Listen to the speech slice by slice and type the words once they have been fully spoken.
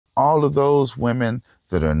all of those women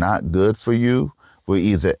that are not good for you will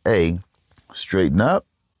either A, straighten up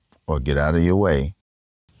or get out of your way.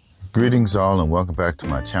 Greetings all and welcome back to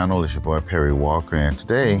my channel. It's your boy Perry Walker, and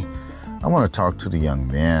today I want to talk to the young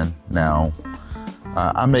men. Now,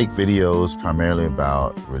 I make videos primarily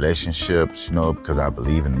about relationships, because I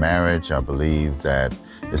believe in marriage. I believe that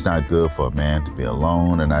it's not good for a man to be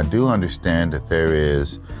alone, and I do understand that there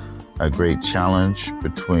is a great challenge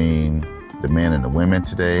between the men and the women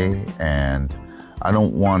today, and I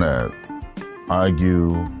don't want to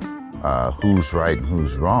argue who's right and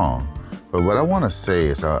who's wrong. But what I want to say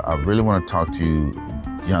is I really want to talk to you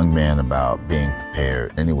young men about being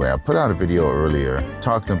prepared. Anyway, I put out a video earlier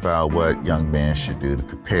talking about what young men should do to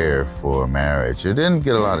prepare for marriage. It didn't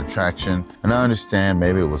get a lot of traction, and I understand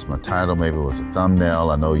maybe it was my title, maybe it was a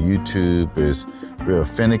thumbnail. I know YouTube is real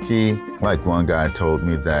finicky. Like one guy told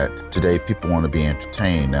me that today people want to be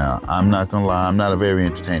entertained. Now, I'm not gonna lie, I'm not a very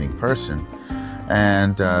entertaining person.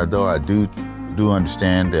 And though I do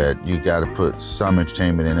understand that you got to put some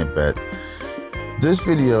entertainment in it, but this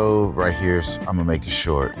video right here, I'm gonna make it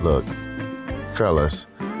short. Look, fellas,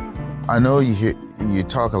 I know you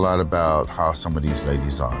talk a lot about how some of these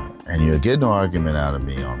ladies are, and you'll get no argument out of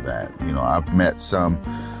me on that. I've met some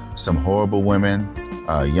horrible women,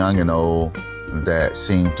 young and old, that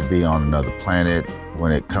seem to be on another planet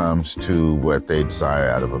when it comes to what they desire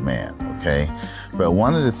out of a man, okay? But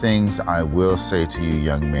one of the things I will say to you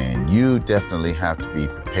young men, you definitely have to be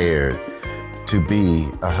prepared to be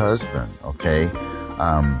a husband, okay?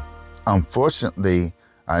 Unfortunately,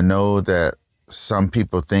 I know that some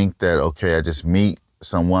people think that, okay, I just meet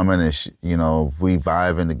some woman and we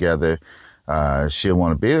vibing together, she'll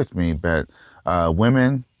want to be with me, but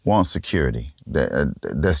women want security.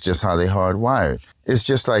 That's just how they hardwired. It's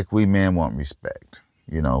just like we men want respect.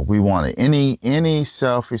 We want it. Any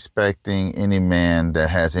self-respecting, any man that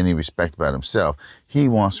has any respect about himself, he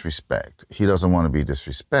wants respect. He doesn't want to be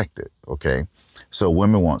disrespected, okay? So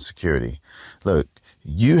women want security. Look,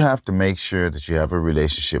 you have to make sure that you have a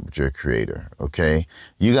relationship with your creator, okay?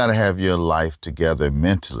 You got to have your life together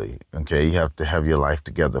mentally, okay? You have to have your life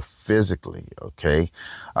together physically, okay?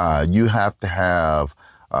 You have to have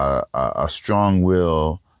a strong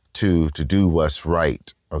will to do what's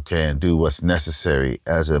right, okay, and do what's necessary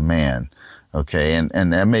as a man, okay?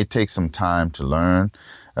 And that may take some time to learn.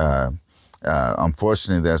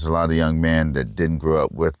 Unfortunately, there's a lot of young men that didn't grow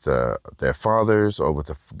up with their fathers or with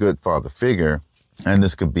a good father figure, and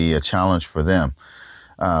this could be a challenge for them.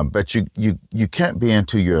 But you can't be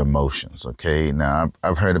into your emotions, okay? Now,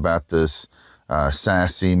 I've heard about this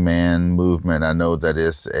Sassy man movement. I know that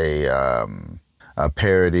it's a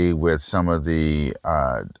parody with some of the,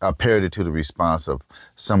 a parody to the response of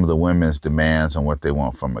some of the women's demands on what they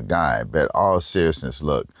want from a guy. But all seriousness,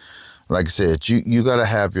 look, like I said, you got to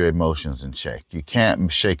have your emotions in check. You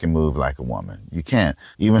can't shake and move like a woman. You can't.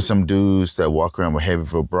 Even some dudes that walk around with heavy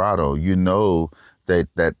vibrato,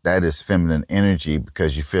 that is feminine energy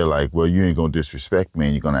because you feel like, well, you ain't gonna disrespect me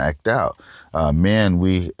and you're gonna act out. Men,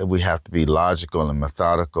 we have to be logical and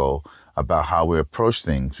methodical about how we approach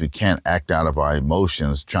things. We can't act out of our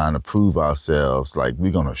emotions trying to prove ourselves like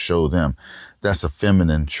we're gonna show them. That's a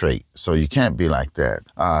feminine trait. So you can't be like that.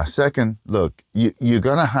 Second, look, you're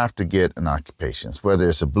gonna have to get an occupation, whether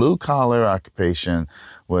it's a blue collar occupation,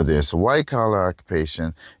 whether it's a white collar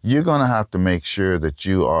occupation, you're gonna have to make sure that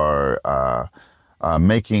you are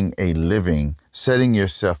making a living, setting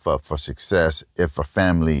yourself up for success if a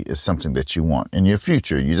family is something that you want in your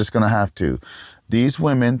future. You're just going to have to. These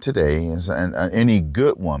women today, and any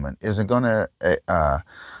good woman, isn't going to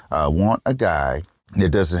want a guy that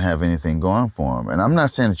doesn't have anything going for him. And I'm not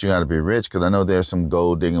saying that you got to be rich, because I know there's some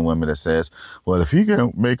gold-digging women that says, well, if he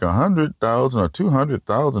can't make $100,000 or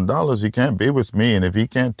 $200,000, he can't be with me. And if he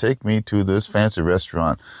can't take me to this fancy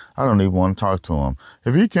restaurant, I don't even want to talk to him.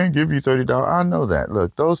 If he can't give you $30, I know that.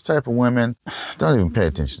 Look, those type of women, don't even pay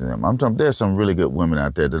attention to them. I'm talking, there's some really good women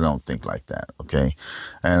out there that don't think like that, okay?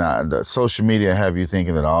 And the social media have you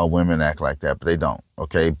thinking that all women act like that, but they don't,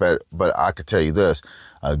 okay? But I could tell you this,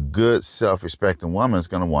 a good self-respecting woman is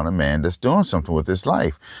going to want a man that's doing something with his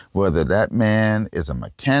life, whether that man is a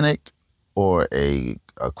mechanic or a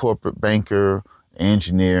corporate banker,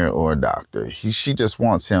 engineer, or a doctor. She just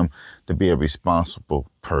wants him to be a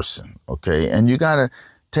responsible person, okay? And you got to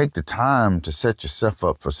take the time to set yourself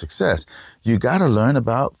up for success. You got to learn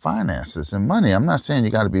about finances and money. I'm not saying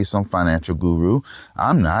you got to be some financial guru.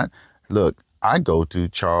 I'm not. Look, I go to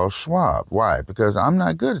Charles Schwab. Why? Because I'm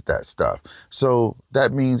not good at that stuff. So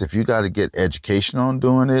that means if you got to get education on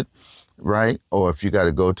doing it, right? Or if you got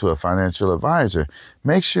to go to a financial advisor,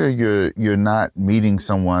 make sure you're not meeting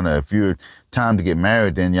someone, or if you're time to get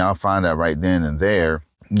married, then y'all find out right then and there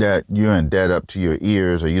that you're in debt up to your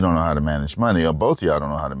ears, or you don't know how to manage money, or both of y'all don't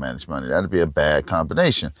know how to manage money. That'd be a bad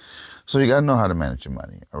combination. So you got to know how to manage your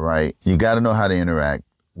money, all right? You got to know how to interact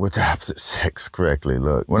with the opposite sex correctly.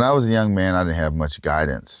 Look, when I was a young man, I didn't have much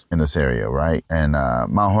guidance in this area, right? And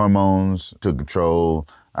my hormones took control.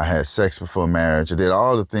 I had sex before marriage. I did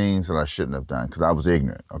all the things that I shouldn't have done because I was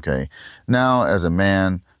ignorant, okay? Now, as a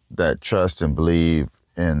man that trusts and believes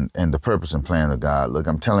in the purpose and plan of God, look,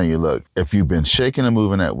 I'm telling you, look, if you've been shaking and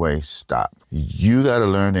moving that way, stop. You got to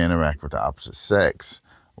learn to interact with the opposite sex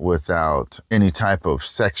without any type of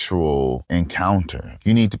sexual encounter.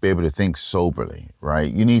 You need to be able to think soberly,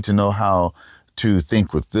 right? You need to know how to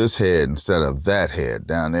think with this head instead of that head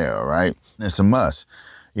down there, all right? It's a must.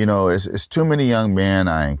 You know, it's too many young men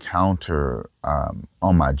I encounter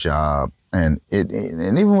on my job, and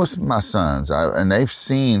even with my sons, and they've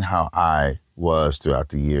seen how I was throughout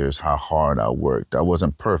the years, how hard I worked. I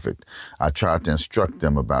wasn't perfect. I tried to instruct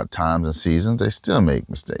them about times and seasons. They still make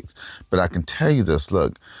mistakes. But I can tell you this,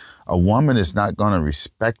 look, a woman is not going to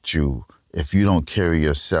respect you if you don't carry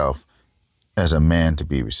yourself as a man to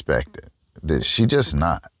be respected. She just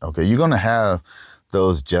not, okay? You're going to have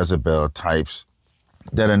those Jezebel types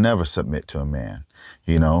that'll never submit to a man,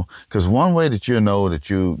 you know? Because one way that you know that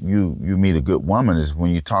you meet a good woman is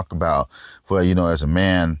when you talk about, well, you know, as a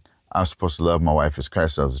man, I'm supposed to love my wife as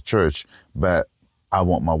Christ loves the church, but I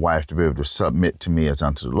want my wife to be able to submit to me as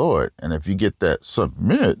unto the Lord. And if you get that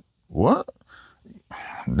submit, what?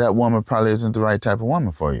 That woman probably isn't the right type of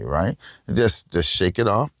woman for you, right? Just shake it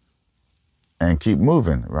off and keep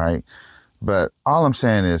moving, right? But all I'm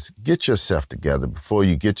saying is get yourself together before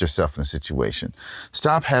you get yourself in a situation.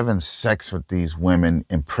 Stop having sex with these women,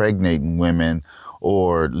 impregnating women,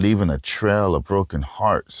 or leaving a trail of broken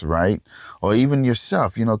hearts, right? Or even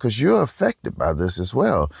yourself, you know, because you're affected by this as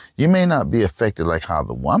well. You may not be affected like how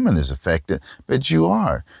the woman is affected, but you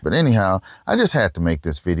are. But anyhow, I just had to make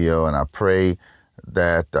this video, and I pray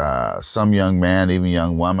that some young man, even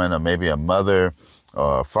young woman, or maybe a mother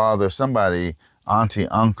or a father, somebody, auntie,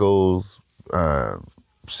 uncles,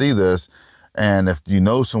 see this. And if you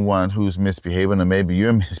know someone who's misbehaving, or maybe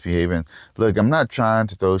you're misbehaving, look, I'm not trying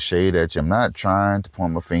to throw shade at you. I'm not trying to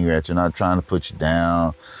point my finger at you. I'm not trying to put you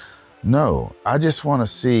down. No, I just want to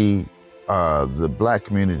see the Black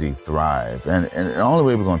community thrive. And the only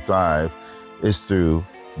way we're going to thrive is through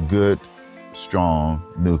good, strong,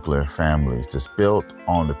 nuclear families that's built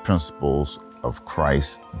on the principles of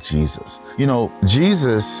Christ Jesus. You know,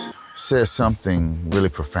 Jesus said something really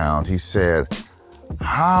profound. He said,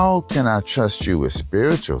 how can I trust you with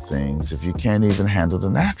spiritual things if you can't even handle the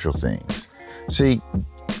natural things? See,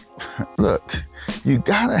 look, you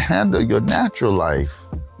gotta handle your natural life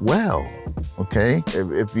well, okay?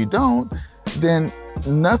 If you don't, then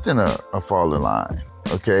nothing will fall in line,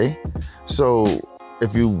 okay? So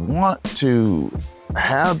if you want to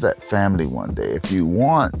have that family one day, if you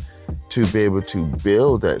want to be able to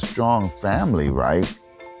build that strong family, right?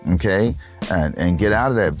 Okay, and get out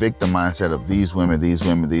of that victim mindset of these women, these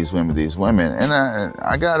women, these women, these women. And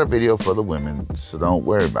I got a video for the women, so don't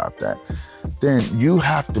worry about that. Then you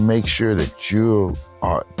have to make sure that you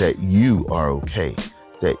are okay,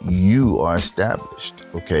 that you are established,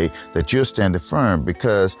 okay, that you're standing firm,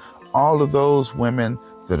 because all of those women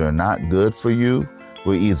that are not good for you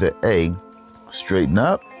will either A, straighten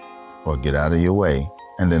up or get out of your way.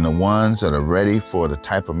 And then the ones that are ready for the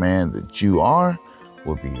type of man that you are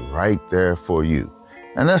will be right there for you.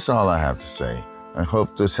 And that's all I have to say. I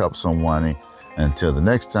hope this helps someone. Until the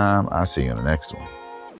next time, I'll see you in the next one.